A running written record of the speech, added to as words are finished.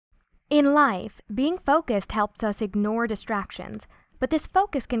In life, being focused helps us ignore distractions, but this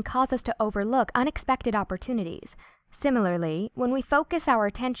focus can cause us to overlook unexpected opportunities. Similarly, when we focus our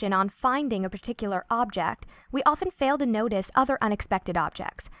attention on finding a particular object, we often fail to notice other unexpected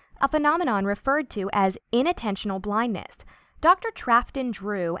objects, a phenomenon referred to as inattentional blindness. Dr. Trafton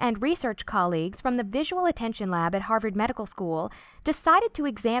Drew and research colleagues from the Visual Attention Lab at Harvard Medical School decided to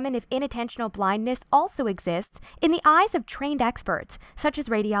examine if inattentional blindness also exists in the eyes of trained experts, such as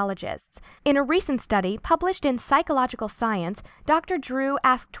radiologists. In a recent study published in Psychological Science, Dr. Drew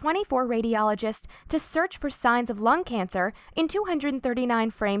asked 24 radiologists to search for signs of lung cancer in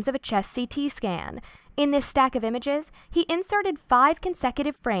 239 frames of a chest CT scan. In this stack of images, he inserted 5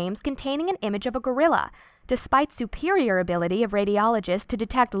 consecutive frames containing an image of a gorilla. Despite superior ability of radiologists to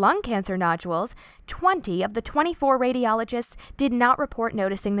detect lung cancer nodules, 20 of the 24 radiologists did not report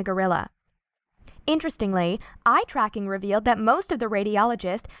noticing the gorilla. Interestingly, eye tracking revealed that most of the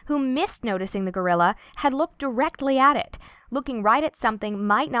radiologists who missed noticing the gorilla had looked directly at it. Looking right at something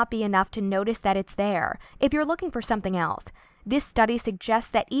might not be enough to notice that it's there if you're looking for something else. This study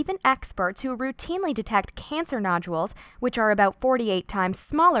suggests that even experts who routinely detect cancer nodules, which are about 48 times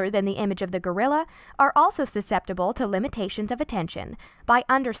smaller than the image of the gorilla, are also susceptible to limitations of attention. By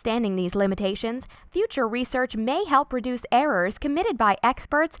understanding these limitations, future research may help reduce errors committed by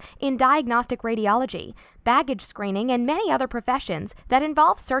experts in diagnostic radiology, baggage screening, and many other professions that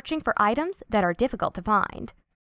involve searching for items that are difficult to find.